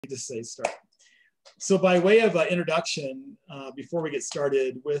Just say start. So by way of introduction, before we get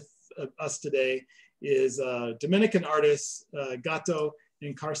started with us today is Dominican artist Gato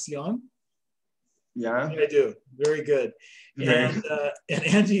Encarnación. Yeah. I do. Very good. And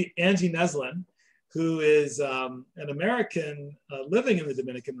Angie Neslin, who is an American living in the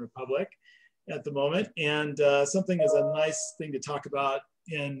Dominican Republic at the moment. And something is a nice thing to talk about,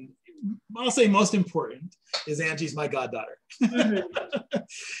 and I'll say most important is Angie's my goddaughter.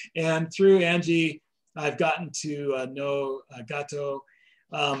 And through Angie, I've gotten to know Gato,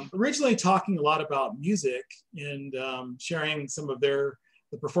 originally talking a lot about music and sharing some of the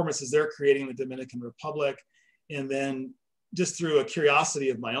performances they're creating in the Dominican Republic. And then just through a curiosity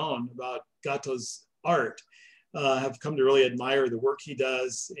of my own about Gato's art, have come to really admire the work he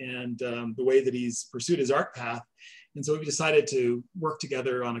does and the way that he's pursued his art path. And so we decided to work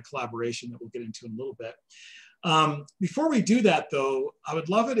together on a collaboration that we'll get into in a little bit. Before we do that though, I would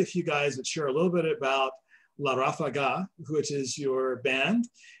love it if you guys would share a little bit about La Ráfaga, which is your band,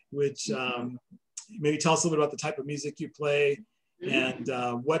 which maybe tell us a little bit about the type of music you play and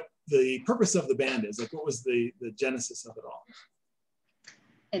what the purpose of the band is. Like, what was the genesis of it all?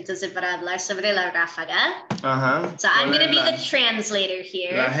 Entonces, para hablar sobre La Ráfaga, so I'm going to be the translator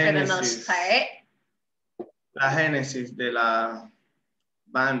here for the most part. La génesis de la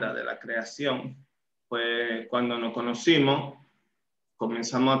banda, de la creación, fue cuando nos conocimos,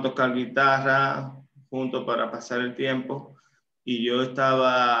 comenzamos a tocar guitarra juntos para pasar el tiempo, y yo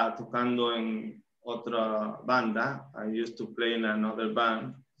estaba tocando en otra banda. I used to play in another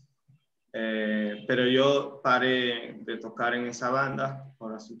band. Pero yo paré de tocar en esa banda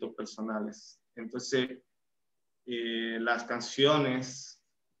por asuntos personales. Entonces, las canciones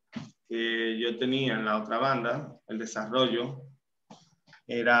que yo tenía en la otra banda, el desarrollo,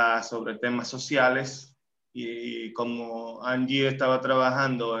 era sobre temas sociales, y como Angie estaba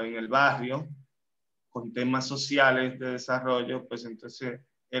trabajando en el barrio con temas sociales de desarrollo, pues entonces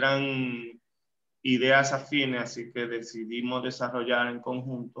eran ideas afines, así que decidimos desarrollar en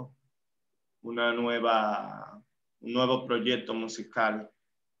conjunto un nuevo proyecto musical,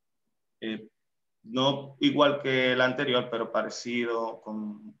 no igual que el anterior, pero parecido,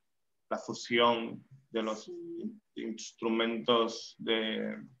 con la fusión de los instrumentos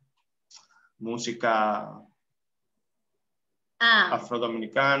de música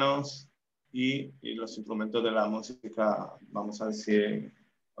afrodominicanos y los instrumentos de la música, vamos a decir,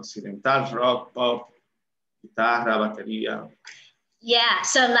 occidental, rock, pop, guitarra, batería. Yeah,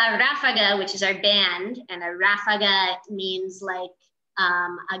 so La Ráfaga, which is our band, and a ráfaga means like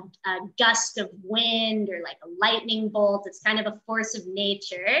a gust of wind or like a lightning bolt. It's kind of a force of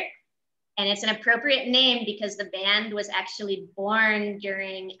nature. And it's an appropriate name because the band was actually born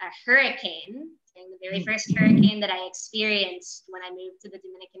during a hurricane, during the very first hurricane that I experienced when I moved to the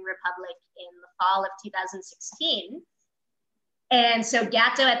Dominican Republic in the fall of 2016. And so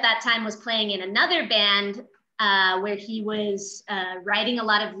Gato at that time was playing in another band where he was writing a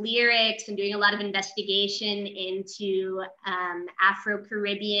lot of lyrics and doing a lot of investigation into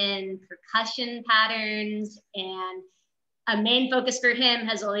Afro-Caribbean percussion patterns. And a main focus for him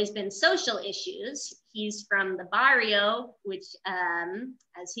has always been social issues. He's from the barrio, which,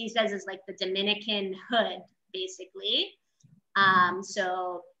 as he says, is like the Dominican hood, basically.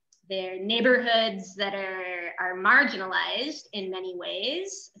 So they're neighborhoods that are marginalized in many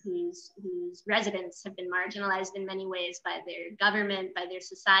ways, whose residents have been marginalized in many ways by their government, by their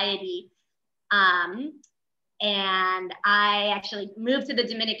society. And I actually moved to the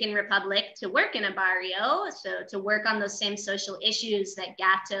Dominican Republic to work in a barrio, so to work on those same social issues that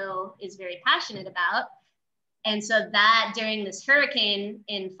Gato is very passionate about. And so that during this hurricane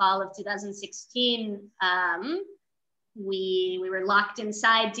in fall of 2016, we were locked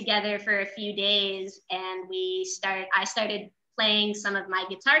inside together for a few days, and I started playing some of my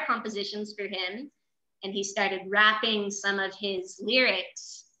guitar compositions for him, and he started rapping some of his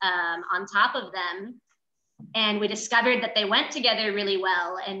lyrics on top of them. And we discovered that they went together really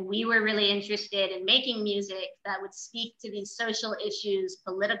well, and we were really interested in making music that would speak to these social issues,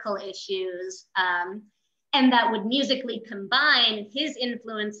 political issues, and that would musically combine his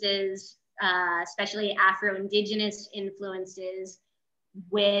influences, especially Afro-Indigenous influences,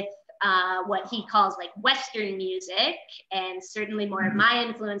 with what he calls like Western music, and certainly more of my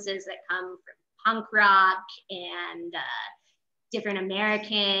influences that come from punk rock and different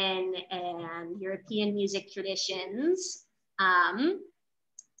American and European music traditions. And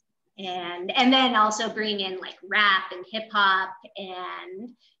then also bring in like rap and hip hop and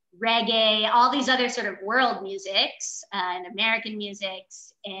reggae, all these other sort of world musics and American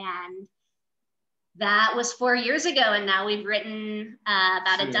musics. And that was 4 years ago, and now we've written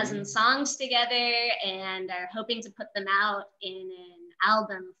about a dozen songs together and are hoping to put them out in an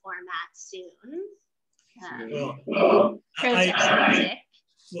album format soon. Well,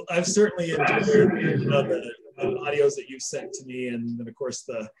 I've certainly enjoyed the audios that you've sent to me, and then of course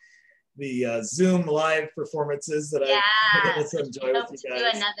the Zoom live performances that I also enjoy with you guys. Do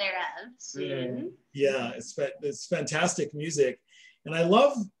another of soon. Yeah, it's fantastic music, and I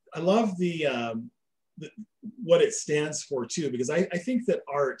love the what it stands for too, because I think that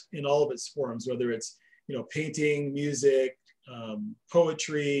art in all of its forms, whether it's painting, music,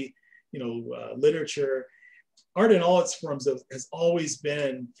 poetry, literature, art in all its forms has always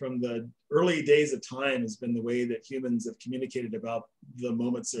been, from the early days of time, has been the way that humans have communicated about the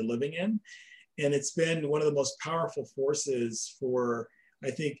moments they're living in. And it's been one of the most powerful forces for, I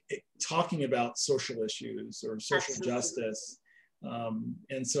think, talking about social issues or social justice.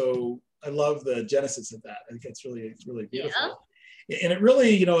 And so I love the genesis of that. I think it's really beautiful. Yeah. And it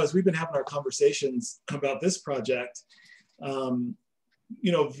really, as we've been having our conversations about this project,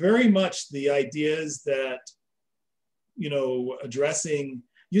 very much the ideas that,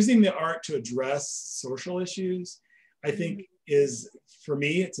 using the art to address social issues, I think is, for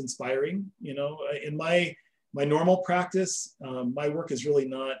me, it's inspiring. In my normal practice, my work is really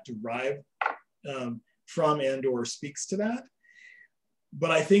not derived from and or speaks to that. But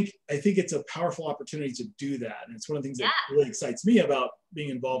I think it's a powerful opportunity to do that. And it's one of the things that really excites me about being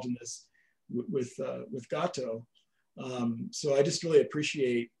involved in this with Gato. So I just really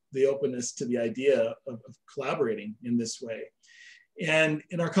appreciate the openness to the idea of collaborating in this way. And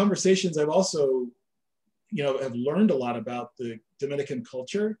in our conversations, I've also, have learned a lot about the Dominican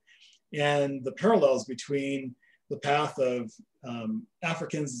culture and the parallels between the path of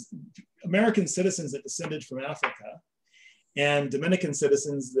American citizens that descended from Africa and Dominican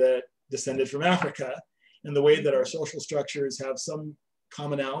citizens that descended from Africa, and the way that our social structures have some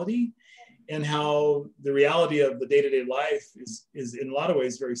commonality, and how the reality of the day-to-day life is in a lot of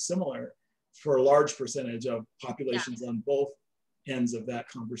ways very similar for a large percentage of populations on both ends of that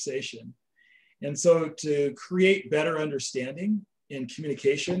conversation. And so to create better understanding and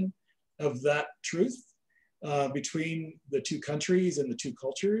communication of that truth between the two countries and the two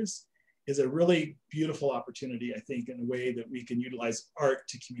cultures is a really beautiful opportunity, I think, in a way that we can utilize art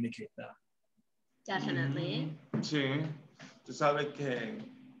to communicate that. Definitely. Sí, tú sabes que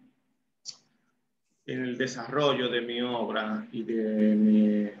en el desarrollo de mi obra y de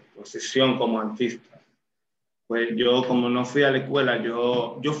mi posición como artista, pues yo, como no fui a la escuela,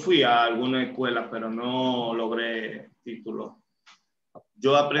 yo fui a alguna escuela, pero no logré títulos.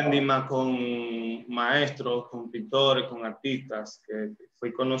 Yo aprendí más con maestros, con pintores, con artistas que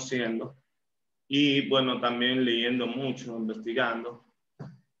fui conociendo, y bueno, también leyendo mucho, investigando.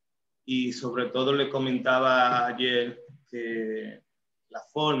 Y sobre todo le comentaba ayer que la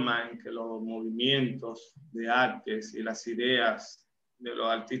forma en que los movimientos de artes y las ideas de los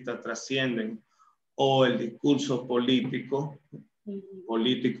artistas trascienden, o el discurso político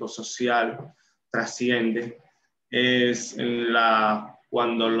social trasciende, es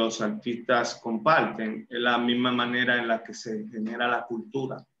cuando los artistas comparten, es la misma manera en la que se genera la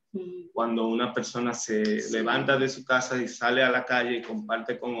cultura. Cuando una persona se levanta de su casa y sale a la calle y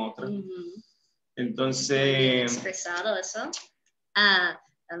comparte con otra. Entonces... expresado eso.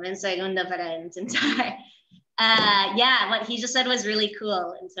 Un segundo para intentar. Yeah, what he just said was really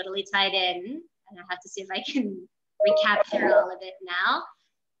cool and totally tied in. And I have to see if I can recapture all of it now.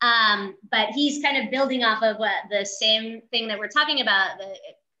 But he's kind of building off of the same thing that we're talking about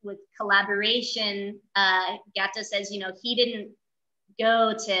with collaboration. Gato says, he didn't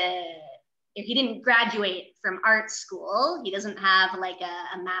he didn't graduate from art school. He doesn't have like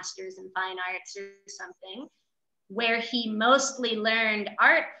a master's in fine arts or something. Where he mostly learned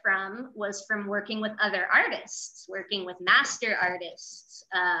art from was from working with other artists, working with master artists,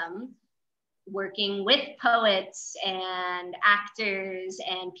 working with poets and actors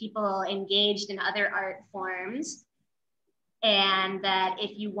and people engaged in other art forms. And that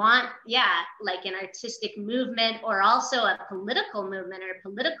if you want, like an artistic movement or also a political movement or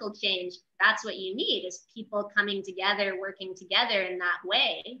political change, that's what you need, is people coming together, working together in that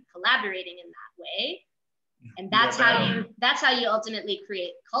way, collaborating in that way. And that's how you ultimately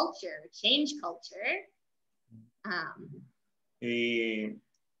create culture, change culture.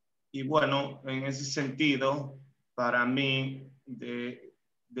 Y bueno, en ese sentido, para mí, de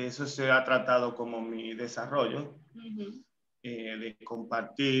eso se ha tratado como mi desarrollo. De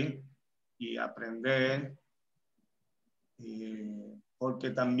compartir y aprender, porque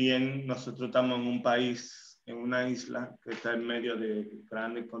también nosotros estamos en un país, en una isla que está en medio de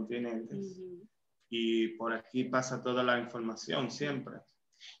grandes continentes, y por aquí pasa toda la información siempre.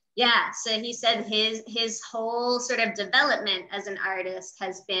 Yeah, so he said his whole sort of development as an artist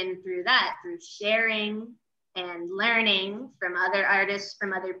has been through that, through sharing and learning from other artists,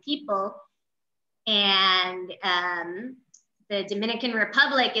 from other people. And the Dominican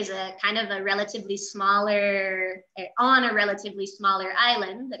Republic is a kind of a relatively smaller, on a relatively smaller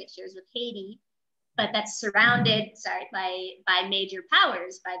island that it shares with Haiti, but that's surrounded, by major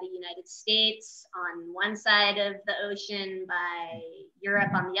powers, by the United States on one side of the ocean, by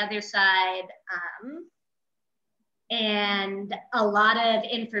Europe on the other side. And a lot of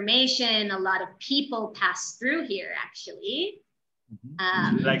information, a lot of people pass through here, actually.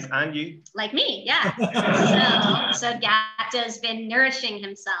 Like Angie. Like me, yeah. So Gato's been nourishing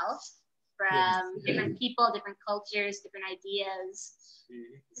himself from different people, different cultures, different ideas,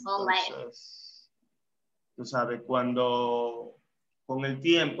 his whole life. Tú sabes, cuando con el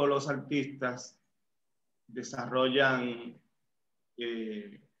tiempo los artistas desarrollan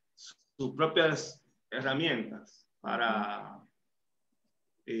sus propias herramientas para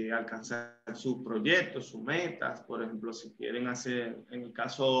alcanzar sus proyectos, sus metas. Por ejemplo, si quieren hacer, en el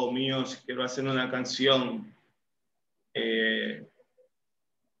caso mío, si quiero hacer una canción de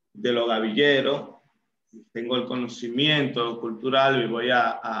los gavilleros, tengo el conocimiento cultural y voy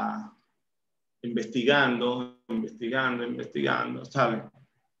a investigando, ¿sabes?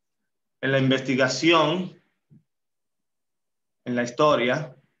 En la investigación, en la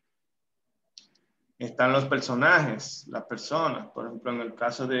historia, están los personajes, las personas. Por ejemplo, en el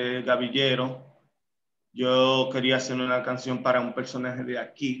caso de Gavillero, yo quería hacer una canción para un personaje de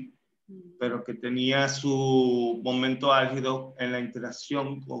aquí, pero que tenía su momento álgido en la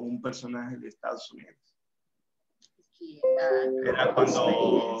interacción con un personaje de Estados Unidos. Era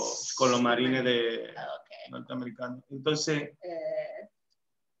cuando con los marines de norteamericanos. Entonces,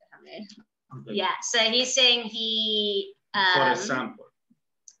 okay. Yeah, so he's saying he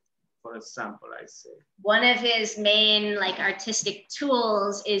for example, I say one of his main like artistic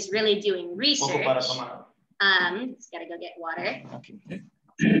tools is really doing research. Just gotta go get water.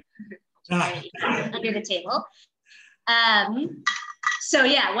 Sorry, under the table. So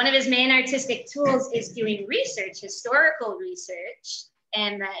yeah, one of his main artistic tools is doing research, historical research,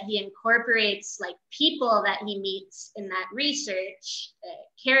 and that he incorporates like people that he meets in that research,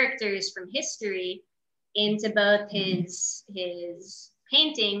 characters from history, into both his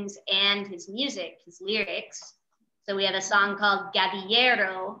paintings and his music, his lyrics. So we have a song called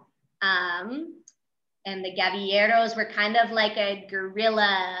Gavillero, and the Gavilleros were kind of like a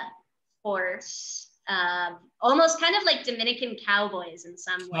guerrilla force. Almost kind of like Dominican cowboys in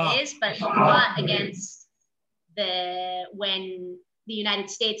some ways, but fought against when the United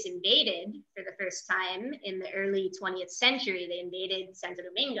States invaded for the first time in the early 20th century. They invaded Santo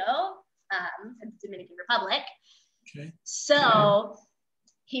Domingo, the Dominican Republic. Okay. So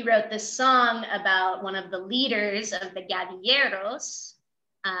he wrote this song about one of the leaders of the Gavilleros.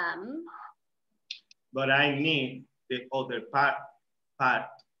 But I need the other part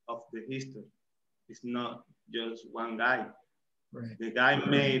of the history. It's not just one guy. Right. The guy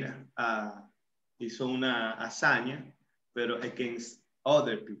hizo una hazaña, pero against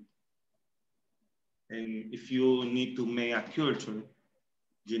other people. And if you need to make a culture,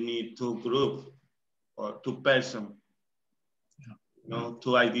 you need two groups or two persons. Yeah. You know,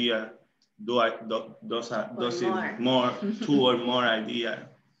 two ideas. Those are more two or more ideas.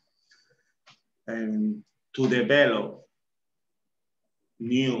 And to develop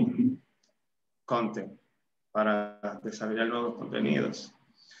new content, para desarrollar nuevos contenidos.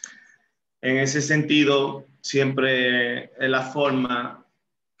 En ese sentido, siempre es la forma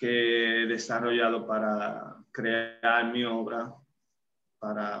que he desarrollado para crear mi obra,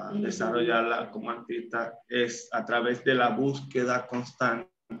 para desarrollarla como artista, es a través de la búsqueda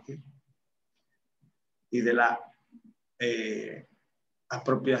constante y de la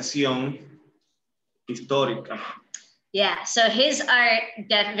apropiación histórica. Yeah, so his art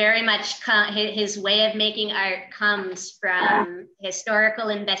very much, his way of making art comes from historical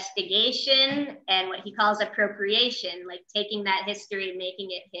investigation and what he calls appropriation, like taking that history and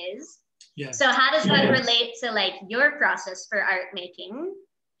making it his. Yeah. So how does that relate to like your process for art making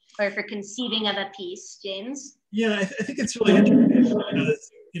or for conceiving of a piece, James? Yeah, I think it's really interesting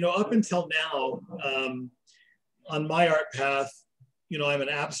because, up until now, on my art path, I'm an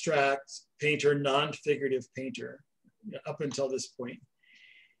abstract painter, non-figurative painter. Up until this point.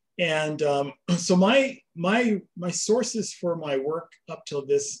 And so my sources for my work up till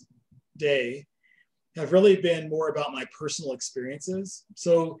this day have really been more about my personal experiences.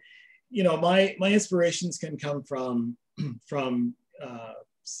 So, my inspirations can come from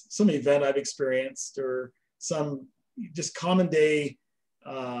some event I've experienced or some just common day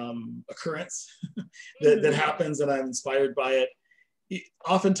occurrence that happens and I'm inspired by it,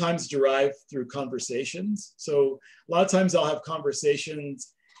 oftentimes derived through conversations. So a lot of times I'll have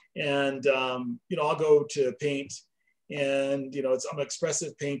conversations and, I'll go to paint and, I'm an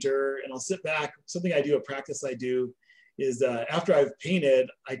expressive painter and I'll sit back. Something I do, a practice I do is after I've painted,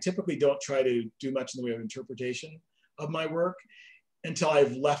 I typically don't try to do much in the way of interpretation of my work until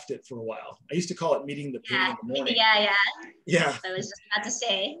I've left it for a while. I used to call it meeting the painting in the morning. Yeah. I was just about to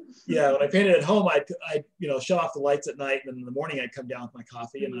say. Yeah, when I painted at home, I'd shut off the lights at night, and in the morning I'd come down with my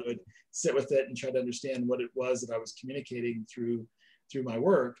coffee and I would sit with it and try to understand what it was that I was communicating through my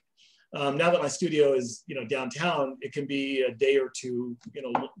work. Now that my studio is downtown, it can be a day or two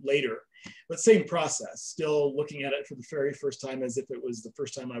later, but same process. Still looking at it for the very first time as if it was the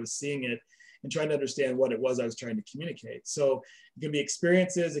first time I was seeing it, and trying to understand what it was I was trying to communicate. So it can be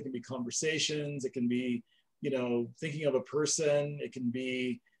experiences, it can be conversations, it can be thinking of a person, it can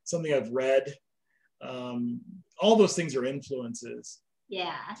be something I've read. All those things are influences.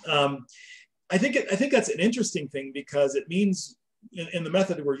 Yeah. I think that's an interesting thing because it means in the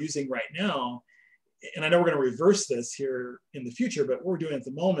method that we're using right now, and I know we're going to reverse this here in the future, but what we're doing at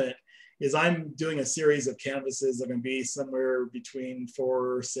the moment is I'm doing a series of canvases that are going to be somewhere between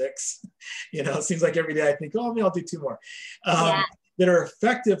 4 or 6. It seems like every day I think, maybe I'll do 2 more. That are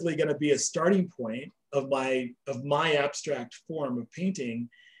effectively going to be a starting point of my abstract form of painting.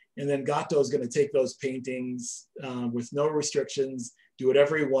 And then Gato is going to take those paintings with no restrictions, do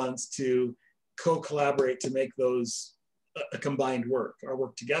whatever he wants to co-collaborate to make those a combined work, our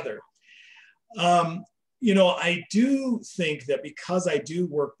work together. I do think that because I do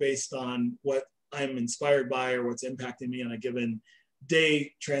work based on what I'm inspired by or what's impacting me on a given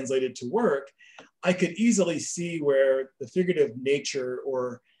day translated to work, I could easily see where the figurative nature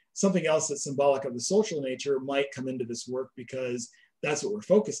or something else that's symbolic of the social nature might come into this work because that's what we're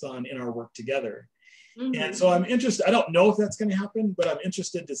focused on in our work together. Mm-hmm. And so I'm interested, I don't know if that's going to happen, but I'm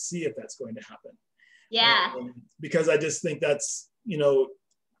interested to see if that's going to happen. Yeah. Because I just think that's,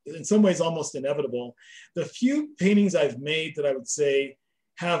 in some ways almost inevitable. The few paintings I've made that I would say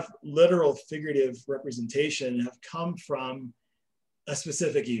have literal figurative representation have come from a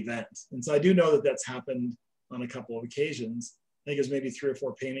specific event. And so I do know that that's happened on a couple of occasions. I think there's maybe 3 or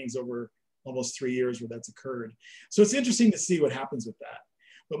 4 paintings over almost 3 years where that's occurred. So it's interesting to see what happens with that.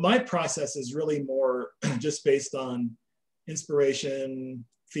 But my process is really more just based on inspiration,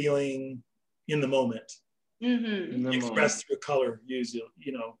 feeling in the moment. Mm-hmm. Expressed through color,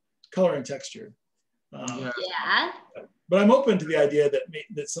 color and texture. Yeah. But I'm open to the idea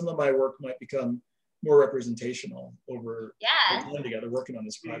that some of my work might become more representational over time together working on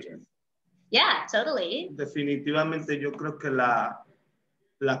this project. Yeah, totally. Definitivamente yo creo que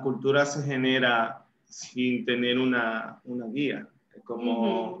la cultura se genera sin tener una guía.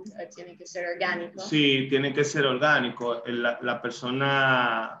 Como, tiene que ser orgánico. Sí, tiene que ser orgánico. La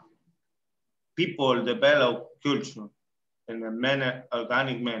persona... People develop culture in a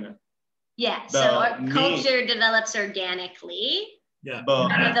organic manner. Yeah, so our culture develops organically. Yeah.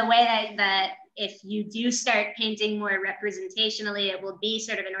 Kind of the way that if you do start painting more representationally, it will be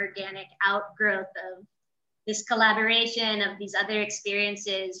sort of an organic outgrowth of this collaboration, of these other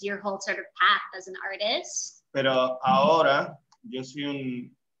experiences, your whole sort of path as an artist. Pero ahora yo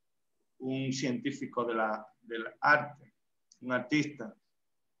soy un científico del arte, un artista.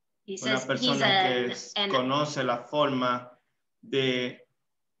 Una persona que conoce la forma de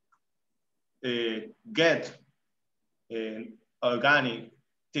get organic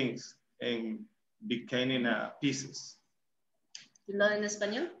things and becoming pieces. ¿Lo en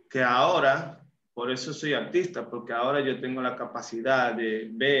español? Que ahora, por eso soy artista, porque ahora yo tengo la capacidad de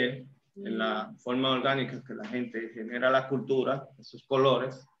ver en la forma orgánica que la gente genera la cultura, esos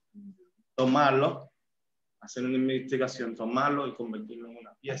colores, tomarlo, hacer una investigación, tomarlo y convertirlo en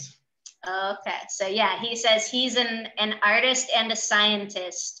una pieza. Okay, so yeah, he says he's an artist and a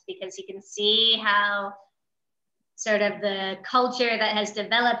scientist because he can see how sort of the culture that has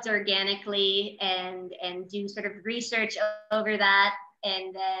developed organically and do sort of research over that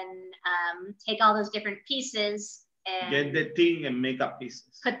and then take all those different pieces and get the thing and make up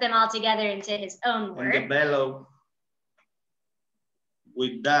pieces. Put them all together into his own work. And develop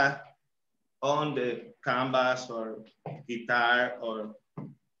with that on the canvas or guitar or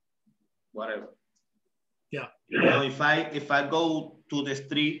whatever. Yeah. If I go to the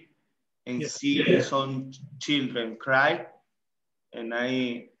street and see some children cry and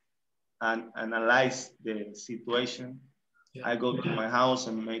I analyze the situation, I go to my house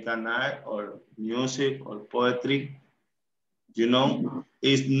and make an art or music or poetry,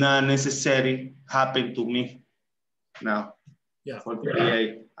 it's not necessary happen to me now. Yeah. For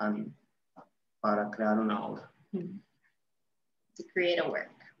create and para crear una obra. To create a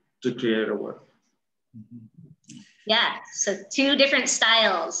work. To create a work. Yeah, so two different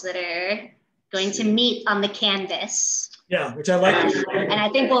styles that are going to meet on the canvas. Yeah, which I like. And I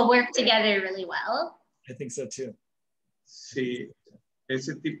think we'll work together really well. I think so too. Sí,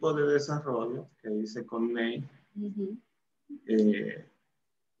 ese tipo de desarrollo que hice con Ney,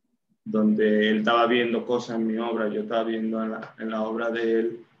 donde él estaba viendo cosas en mi obra, yo estaba viendo en la obra de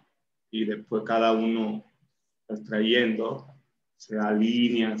él, y después cada uno extrayendo, sea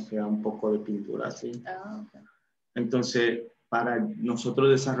líneas, sea un poco de pintura así. Oh, okay. Entonces, para nosotros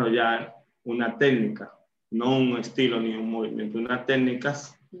desarrollar una técnica, no un estilo ni un movimiento, unas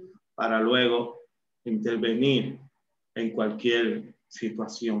técnicas para luego intervenir en cualquier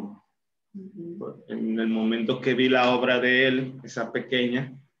situación. En el momento que vi la obra de él, esa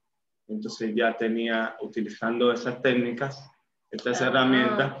pequeña, entonces ya tenía, utilizando esas técnicas, estas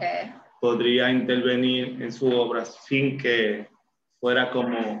herramientas, podría intervenir en su obra sin que fuera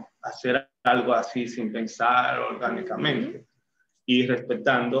como hacer algo así sin pensar orgánicamente y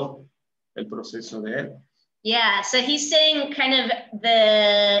respetando el proceso de él. Yeah, so he's saying kind of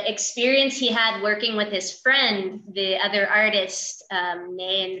the experience he had working with his friend, the other artist,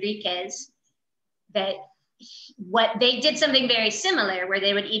 Ney Enriquez, that what they did something very similar where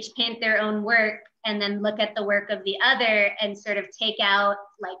they would each paint their own work and then look at the work of the other and sort of take out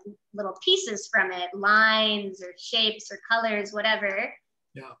like little pieces from it, lines or shapes or colors, whatever,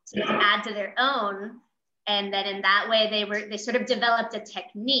 to add to their own. And then in that way, they sort of developed a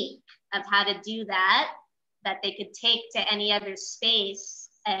technique of how to do that they could take to any other space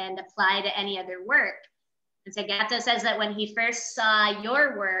and apply to any other work. And so Gato says that when he first saw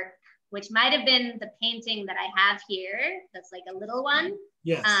your work, which might have been the painting that I have here, that's like a little one.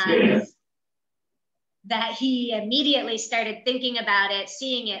 Yes. That he immediately started thinking about it,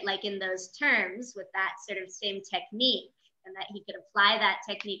 seeing it like in those terms with that sort of same technique, and that he could apply that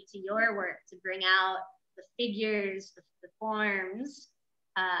technique to your work to bring out the figures, the forms,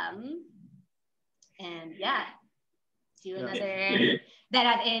 and do another,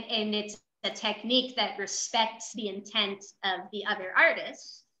 and it's a technique that respects the intent of the other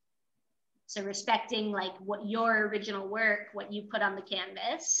artist. So respecting like what your original work, what you put on the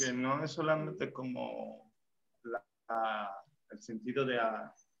canvas. Que no es solamente como el sentido de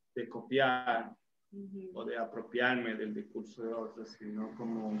copiar o de apropiarme del discurso de otros, sino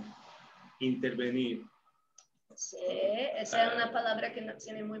como intervenir. Sí, esa es una palabra que no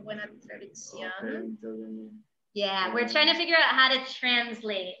tiene muy buena traducción. Okay, yeah, we're trying to figure out how to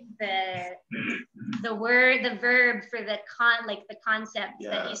translate the word, the verb for the concept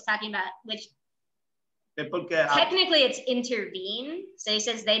that he's talking about, which technically it's intervene. So he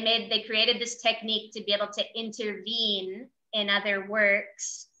says they created this technique to be able to intervene in other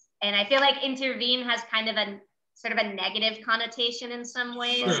works. And I feel like intervene has kind of a sort of a negative connotation in some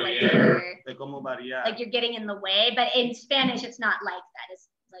ways, like you're getting in the way, but in Spanish it's not like that. It's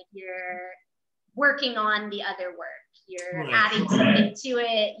like you're working on the other work, you're adding something to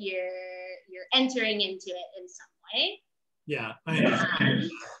it, you're entering into it in some way. Yeah, I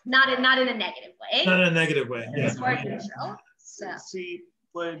understand. Not in a negative way. Not in a negative way. It's more neutral. So. Sí,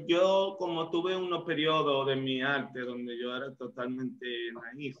 pues yo como tuve unos periodos de mi arte donde yo era totalmente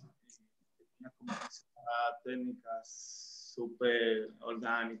naif, tenía como técnicas súper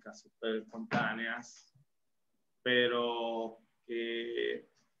orgánicas, súper espontáneas, pero que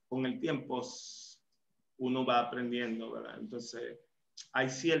con el tiempo uno va aprendiendo, ¿verdad? Entonces hay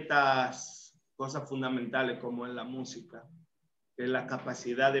ciertas cosas fundamentales como en la música, que es la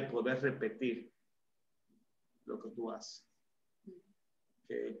capacidad de poder repetir lo que tú haces.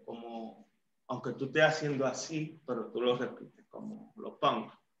 Que como, aunque tú estés haciendo así, pero tú lo repites, como los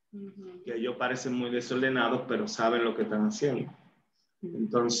punk, que ellos parecen muy desordenados, pero saben lo que están haciendo.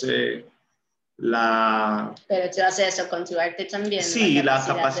 Entonces, Pero tú haces eso con tu arte también. Sí, la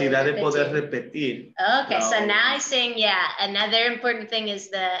capacidad de poder repetir. Okay, so now I'm saying, another important thing is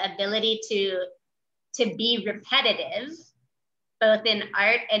the ability to be repetitive, both in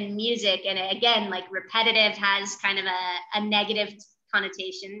art and music. And again, like repetitive has kind of a negative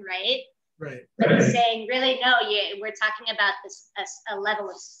connotation, right? Right. But he's saying, really, no, we're talking about this a level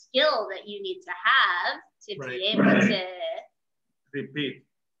of skill that you need to have to be able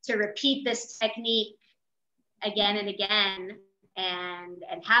to repeat this technique again and again and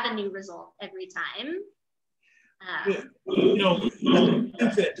have a new result every time. You know, I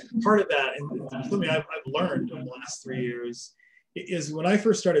think that part of that, and something I've learned in the last 3 years, is when I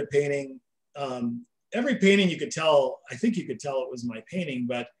first started painting, every painting you could tell, I think you could tell it was my painting,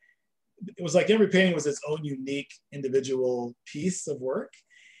 but it was like every painting was its own unique individual piece of work.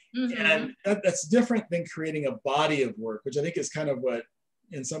 Mm-hmm. And that's different than creating a body of work, which I think is kind of what,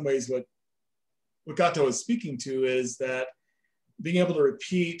 in some ways, what Gato was speaking to, is that being able to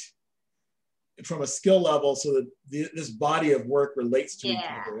repeat from a skill level so that this body of work relates to each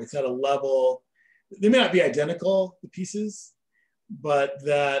other. It's at a level, they may not be identical, the pieces, but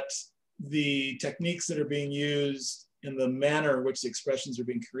that the techniques that are being used and the manner in which the expressions are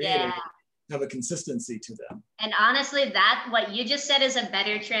being created have a consistency to them. And honestly, that what you just said is a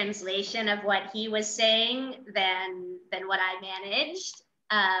better translation of what he was saying than what I managed.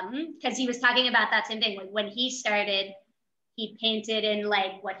 Because he was talking about that same thing. When he started, he painted in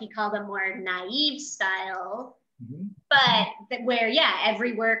like what he called a more naive style, but where,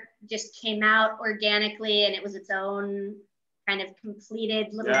 every work just came out organically and it was its own kind of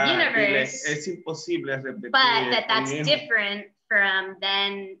completed little universe. Es imposible repetir. But that's different from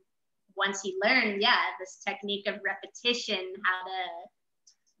then once he learned, this technique of repetition, how to.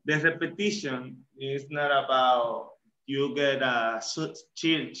 The repetition is not about you get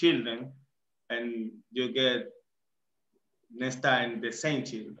children and you get next time the same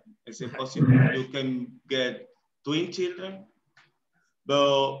children. It's impossible. You can get twin children,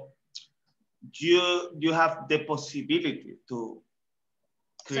 but you have the possibility to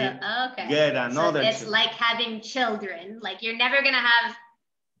get another. So it's like having children. Like you're never gonna have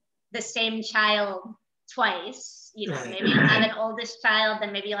the same child twice. You know, maybe you'll have an oldest child,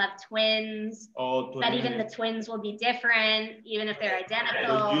 then maybe you'll have twins. But even the twins will be different, even if they're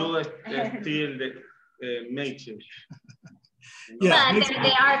identical. You still make children. But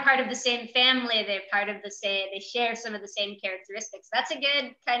they are part of the same family. They're part of the same. They share some of the same characteristics. That's a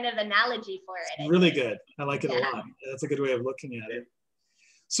good kind of analogy for it. Really good. I like it a lot. That's a good way of looking at it.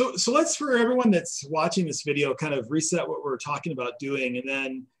 So let's, for everyone that's watching this video, kind of reset what we're talking about doing, and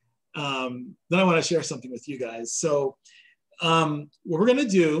then I want to share something with you guys. So what we're going to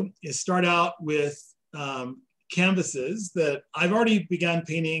do is start out with canvases that I've already begun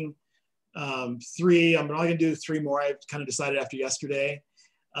painting. 3. I'm probably going to do 3 more. I've kind of decided after yesterday.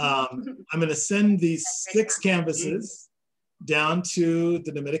 I'm going to send these 6 canvases down to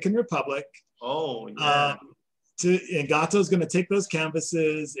the Dominican Republic. And Gato's going to take those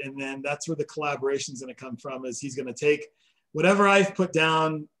canvases, and then that's where the collaboration is going to come from. Is he's going to take whatever I've put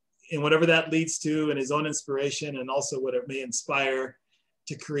down and whatever that leads to, and his own inspiration, and also what it may inspire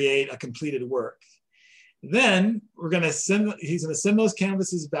to create a completed work. Then he's going to send those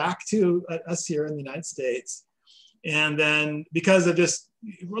canvases back to us here in the United States. And then, because of just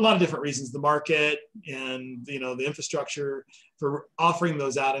a lot of different reasons, the market and the infrastructure for offering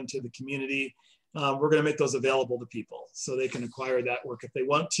those out into the community, we're going to make those available to people so they can acquire that work if they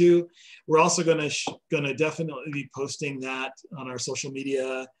want to. We're also going to definitely be posting that on our social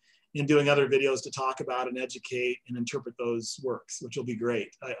media and doing other videos to talk about and educate and interpret those works, which will be great.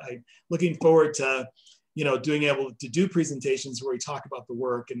 I'm looking forward to being able to do presentations where we talk about the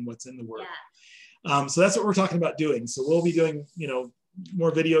work and what's in the work. So that's what we're talking about doing. So we'll be doing,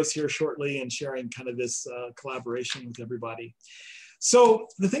 more videos here shortly and sharing kind of this collaboration with everybody. So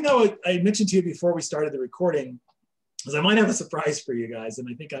the thing I mentioned to you before we started the recording is I might have a surprise for you guys. And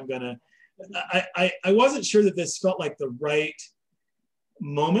I think I wasn't sure that this felt like the right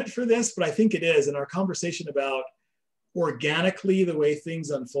moment for this, but I think it is. In our conversation about organically the way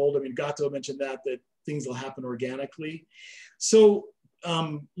things unfold, I mean, Gato mentioned that things will happen organically. So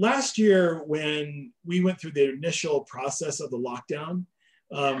last year, when we went through the initial process of the lockdown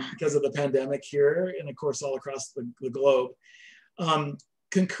because of the pandemic here, and of course all across the globe,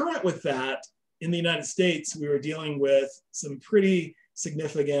 concurrent with that, in the United States, we were dealing with some pretty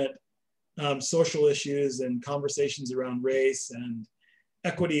significant social issues and conversations around race and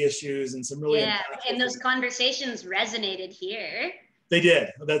equity issues, and some really and those conversations resonated here. They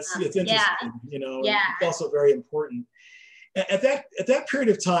did. It's interesting, It's also very important. At that period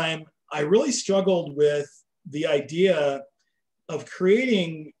of time, I really struggled with the idea of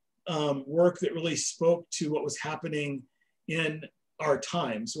creating work that really spoke to what was happening in our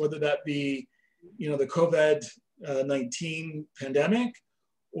times, whether that be, the COVID-19 pandemic,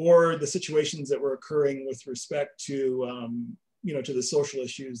 or the situations that were occurring with respect to, to the social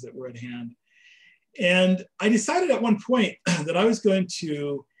issues that were at hand. And I decided at one point that I was going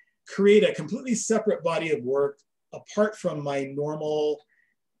to create a completely separate body of work apart from my normal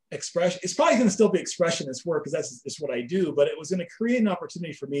expression. It's probably going to still be expressionist work because that's just what I do, but it was going to create an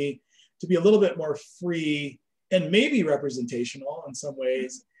opportunity for me to be a little bit more free and maybe representational in some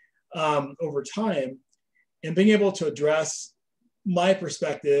ways over time, and being able to address my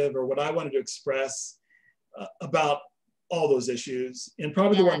perspective or what I wanted to express about all those issues. And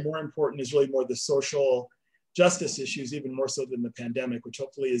probably the one more important is really more the social justice issues, even more so than the pandemic, which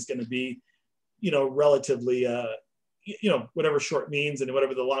hopefully is going to be, relatively, whatever short means and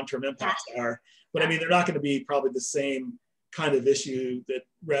whatever the long-term impacts are. But I mean, they're not going to be probably the same kind of issue that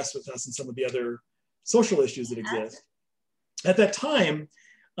rests with us and some of the other social issues that exist. At that time,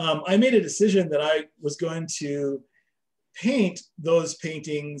 I made a decision that I was going to paint those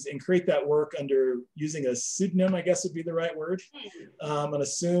paintings and create that work under using a pseudonym, I guess would be the right word, an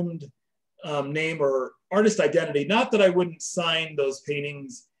assumed name or artist identity. Not that I wouldn't sign those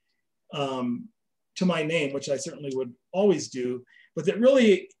paintings to my name, which I certainly would always do, but that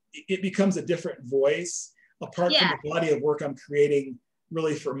really it becomes a different voice apart from the body of work I'm creating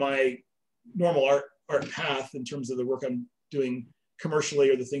really for my normal art path in terms of the work I'm doing commercially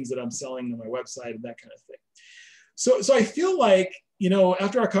or the things that I'm selling on my website and that kind of thing. So I feel like,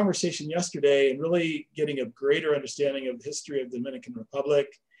 after our conversation yesterday and really getting a greater understanding of the history of the Dominican Republic,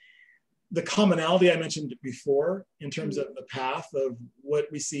 the commonality I mentioned before in terms of the path of what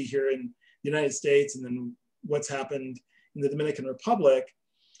we see here in the United States and then what's happened in the Dominican Republic.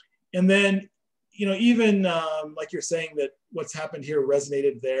 And then, even like you're saying that what's happened here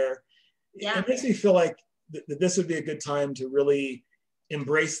resonated there. It makes me feel like that this would be a good time to really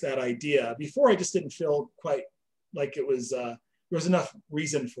embrace that idea. Before, I just didn't feel quite like it was, there was enough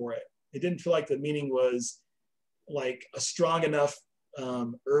reason for it. It didn't feel like the meaning was like a strong enough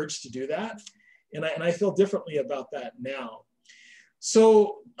urge to do that. And I feel differently about that now.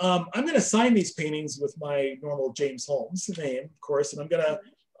 So I'm going to sign these paintings with my normal James Holmes name, of course, and I'm going to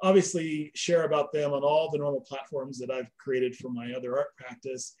obviously share about them on all the normal platforms that I've created for my other art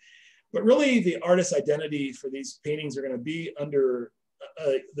practice. But really the artist identity for these paintings are going to be under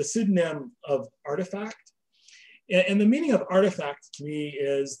the pseudonym of Artifact. And the meaning of Artifact to me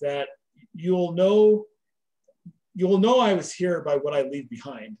is that you'll know I was here by what I leave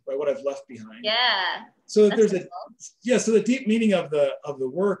behind, by what I've left behind. Yeah. So there's so the deep meaning of the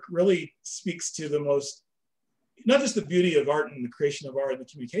work really speaks to the most, not just the beauty of art and the creation of art and the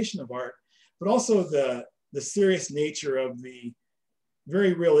communication of art, but also the serious nature of the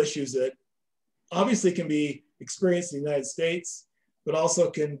very real issues that obviously can be experienced in the United States, but also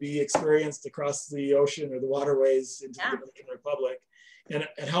can be experienced across the ocean or the waterways into the Dominican Republic, and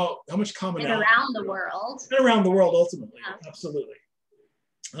how much commonality. And around the world. And around the world, ultimately, absolutely.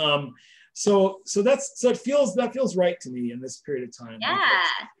 So it feels right to me in this period of time. Yeah.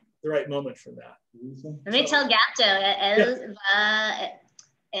 The right moment for that. Let me tell Gato,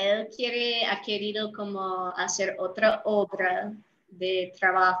 él ha querido como hacer otra obra de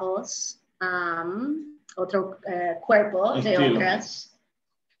trabajos, otro cuerpo de obras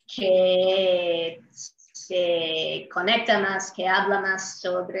que se conecta más, que habla más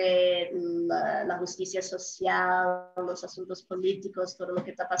sobre la justicia social, los asuntos políticos, todo lo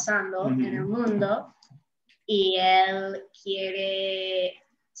que está pasando en el mundo. Y él quiere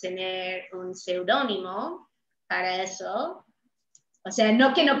tener un seudónimo para eso. O sea,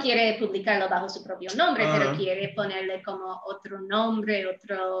 no que no quiere publicarlo bajo su propio nombre, pero quiere ponerle como otro nombre,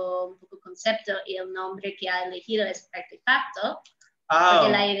 otro concepto, y el nombre que ha elegido es Artefacto. Porque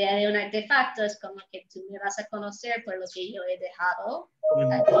la idea de un artefacto es como que tú me vas a conocer por lo que yo he dejado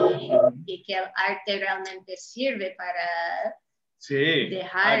y que el arte realmente sirve para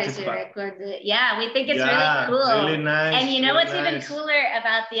dejar ese recuerdo. Yeah, we think it's really cool. Really nice, and you know really what's even cooler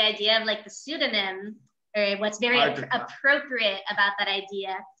about the idea of like the pseudonym, or what's very appropriate about that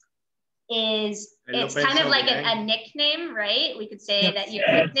idea is it's kind of like a nickname, right? We could say that your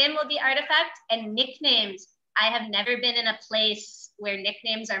nickname will be Artifact, and nicknames, I have never been in a place where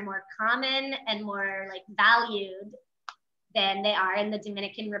nicknames are more common and more like valued than they are in the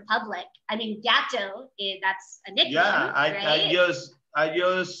Dominican Republic. I mean, Gato, that's a nickname, right? I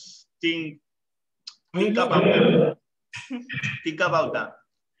just think about that. Think about that.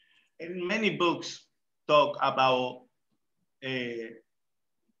 In many books talk about universos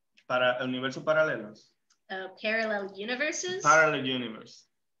paralelos. Parallel universes? Parallel universe,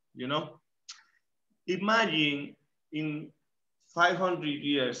 you know? Imagine in 500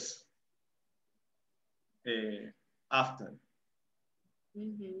 years after,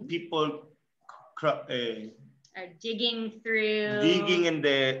 people are digging in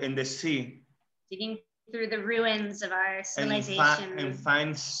the sea, digging through the ruins of our civilization and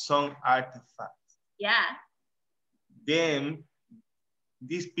find some artifacts. Yeah. Then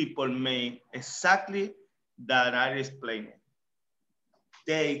these people make exactly that I explained.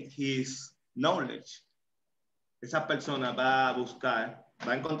 Take his knowledge. Esa persona va a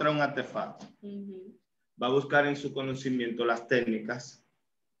encontrar un artefacto, va a buscar en su conocimiento las técnicas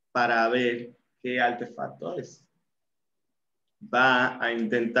para ver qué artefacto es. Va a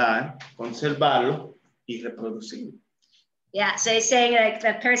intentar conservarlo y reproducirlo. Yeah, so he's saying like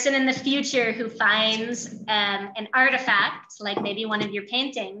the person in the future who finds an artifact, like maybe one of your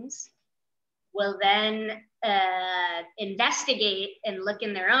paintings, will then investigate and look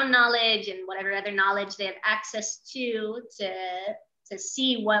in their own knowledge and whatever other knowledge they have access to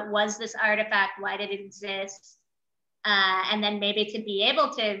see what was this artifact, why did it exist, and then maybe to be able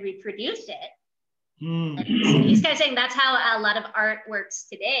to reproduce it. He's kind of saying that's how a lot of art works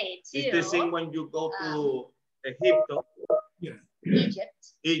today too. It's the same when you go to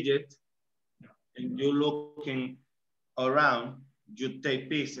Egypt, Egypt, and you're looking around, you take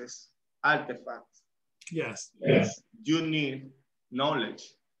pieces, artifacts. Yes. You need knowledge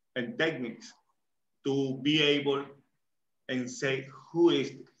and techniques to be able and say, who is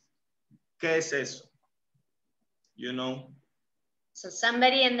this? ¿Qué es eso? You know? So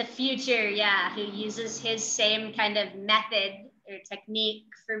somebody in the future, yeah, who uses his same kind of method or technique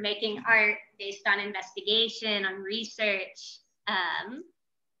for making art based on investigation, on research,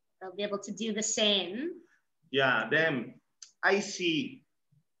 they'll be able to do the same. Yeah, then I see,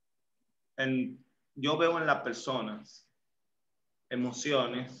 and yo veo en las personas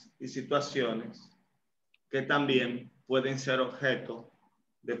emociones y situaciones que también pueden ser objeto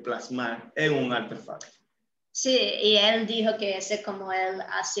de plasmar en un artefacto. Sí, y él dijo que ese como él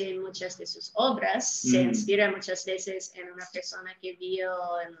hace muchas de sus obras, se inspira muchas veces en una persona que vio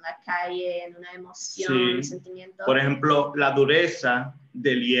en la calle, en una emoción, un sentimiento. Por ejemplo, la dureza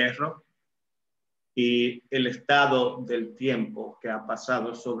del hierro y el estado del tiempo que ha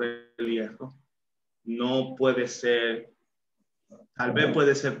pasado sobre el hierro no puede ser, tal vez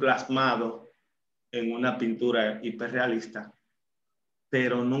puede ser plasmado en una pintura hiperrealista,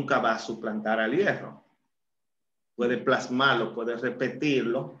 pero nunca va a suplantar al hierro. Puede plasmarlo, puede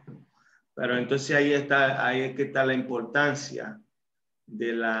repetirlo, pero entonces ahí es que está la importancia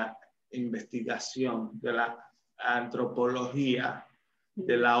de la investigación, de la antropología,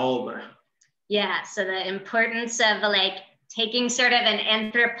 de la obra. Yeah, so the importance of like taking sort of an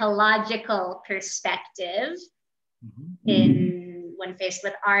anthropological perspective when faced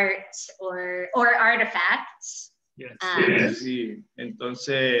with art or artifacts. Yes. Sí,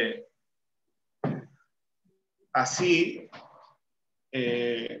 entonces así,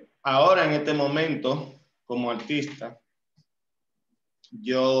 ahora en este momento, como artista,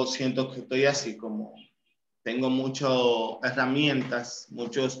 yo siento que estoy así, como tengo muchas herramientas,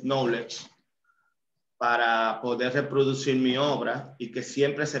 muchos knowledge para poder reproducir mi obra y que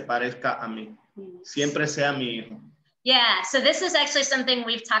siempre se parezca a mí, siempre sea mi hijo. Yeah, so this is actually something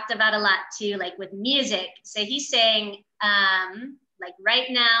we've talked about a lot too, like with music. So he's saying, like right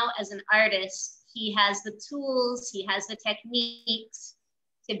now as an artist, he has the tools, he has the techniques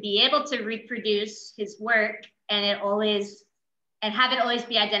to be able to reproduce his work and have it always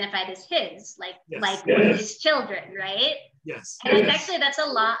be identified as his, like one of his children, right? Yes. And actually that's a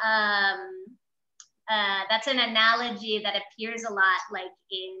lot, that's an analogy that appears a lot like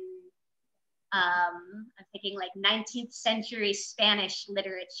in, I'm thinking like 19th century Spanish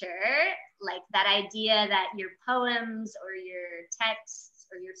literature, like that idea that your poems or your texts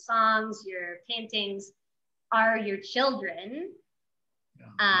or your songs, your paintings are your children.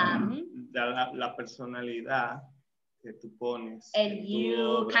 La personalidad que tú pones. And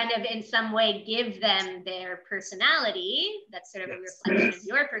you kind of in some way give them their personality. That's sort of a reflection of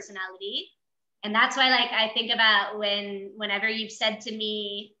your personality. And that's why, like, I think about whenever you've said to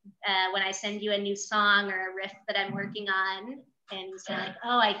me, when I send you a new song or a riff that I'm working on, and you say like,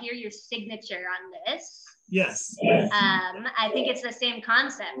 oh, I hear your signature on this. Yes. I think it's the same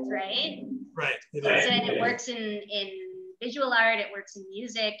concept, right? Right. It works in visual art, it works in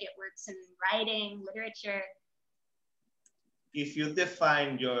music, it works in writing, literature. If you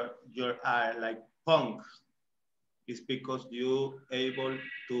define your art like punk, it's because you're able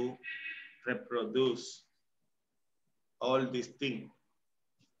to reproduce all these things.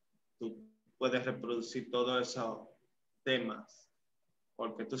 Tú puedes reproducir todos esos temas,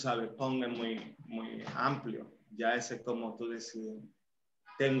 porque tú sabes, punk es muy amplio. Ya ese es como tú decides,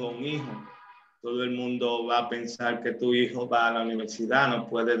 tengo un hijo, todo el mundo va a pensar que tu hijo va a la universidad, no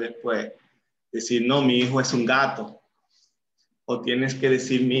puede después decir, no, mi hijo es un gato. O tienes que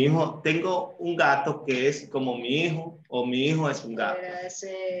decir, mi hijo, tengo un gato que es como mi hijo, o mi hijo es un gato. Pero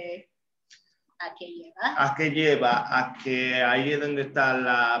ese, ¿a qué lleva? ¿A qué lleva? A que ahí es donde está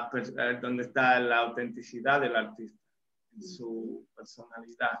la autenticidad del artista, su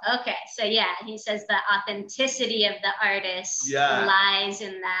personalidad. Okay, so yeah, he says the authenticity of the artist lies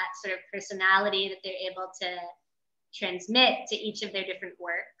in that sort of personality that they're able to transmit to each of their different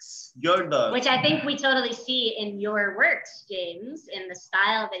works. Your dog. Which I think we totally see in your works, James, in the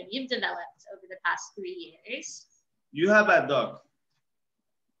style that you've developed over the past 3 years. You have a dog,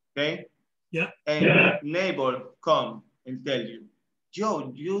 okay? Yeah. And neighbor come and tell you,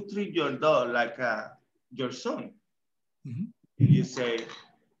 Joe, you treat your dog like your son. Mm-hmm. You say,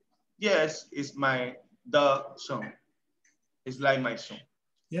 yes, it's my dog son. It's like my son.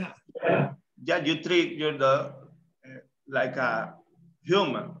 Yeah. Yeah, you treat your dog like a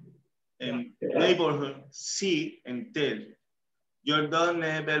human. And neighborhood see and tell you, your dog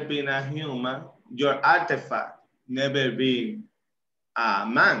never been a human. Your artifact never been a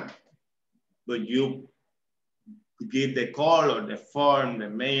man. But you give the color, the form, the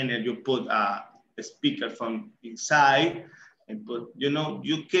meaning, you put a speaker from inside and put,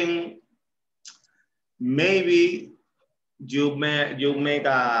 you can, maybe you make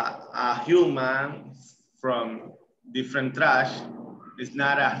a human from different trash. It's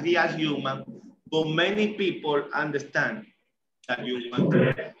not a real human, but many people understand that you want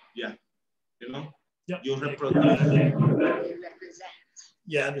to, you reproduce.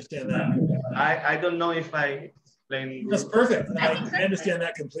 Yeah, I understand that. I don't know if I explained. That's perfect. I understand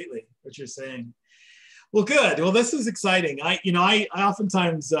that completely, what you're saying. Well, good. Well, this is exciting. I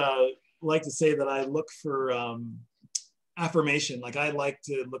oftentimes like to say that I look for affirmation. Like I like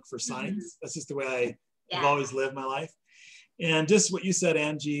to look for signs. That's just the way I've always lived my life. And just what you said,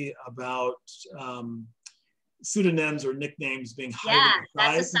 Angie, about pseudonyms or nicknames being highly prized.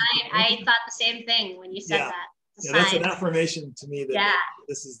 That's a sign. I thought the same thing when you said that. Yeah, that's an affirmation to me that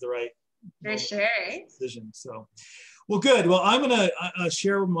this is the right decision. So, well, good. Well, I'm going to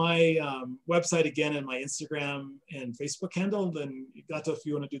share my website again and my Instagram and Facebook handle. Then Gato, if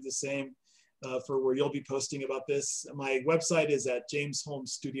you want to do the same for where you'll be posting about this. My website is at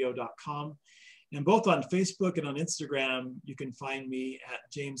jamesholmesstudio.com. And both on Facebook and on Instagram, you can find me at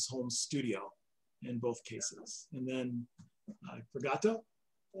James Holmes Studio in both cases. And then for Gato?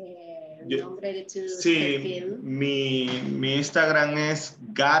 Sí, mi Instagram es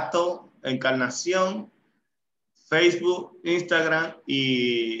Gato Encarnación, Facebook, Instagram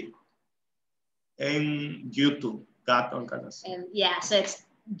y en YouTube, Gato Encarnación. And so it's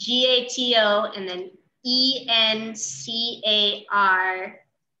GATO and then ENCARNACION.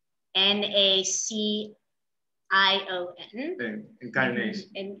 Incarnation.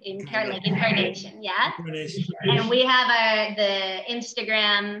 Incarnation, yeah. And we have the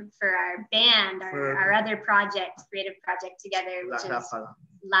Instagram for our band, our other project, creative project together, which is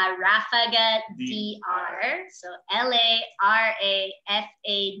La Ráfaga DR. So LARAFAGADR.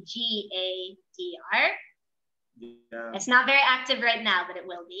 Yeah. It's not very active right now, but it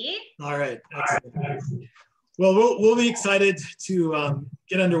will be. All right, excellent. Well, we'll be excited to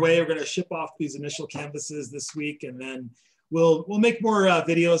get underway. We're going to ship off these initial canvases this week, and then we'll make more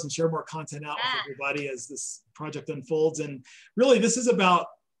videos and share more content out with everybody as this project unfolds. And really, this is about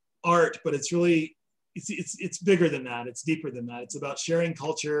art, but it's really it's bigger than that. It's deeper than that. It's about sharing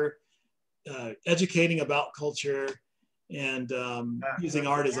culture, educating about culture, and using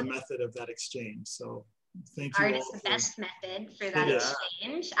art as a method of that exchange. So, thank you. Art is the best method for that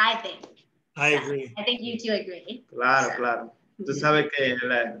exchange, I think. I agree. I think you two agree. Claro, claro. Tú sabes que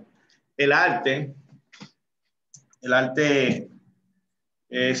el arte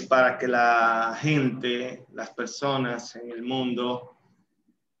es para que la gente, las personas en el mundo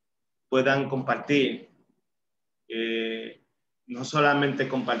puedan compartir, no solamente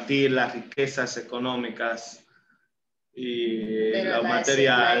compartir las riquezas económicas y lo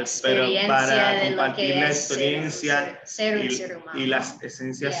material, pero para compartir la experiencia y las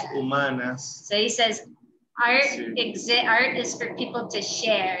esencias humanas. So he says, art is for people to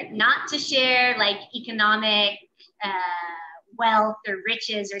share, not to share like economic wealth or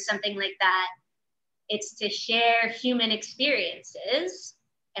riches or something like that. It's to share human experiences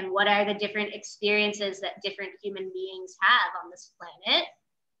and what are the different experiences that different human beings have on this planet.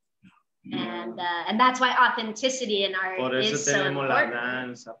 And that's why authenticity in art is so important.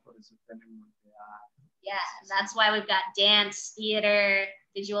 Danza, por eso tenemos yeah, and that's why we've got dance, theater,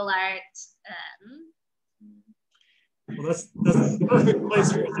 visual art. Well, that's the perfect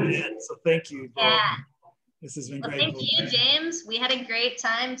place for it to end. So thank you. Yeah. This has been great. Thank you, James. We had a great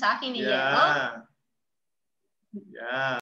time talking to you. Yeah.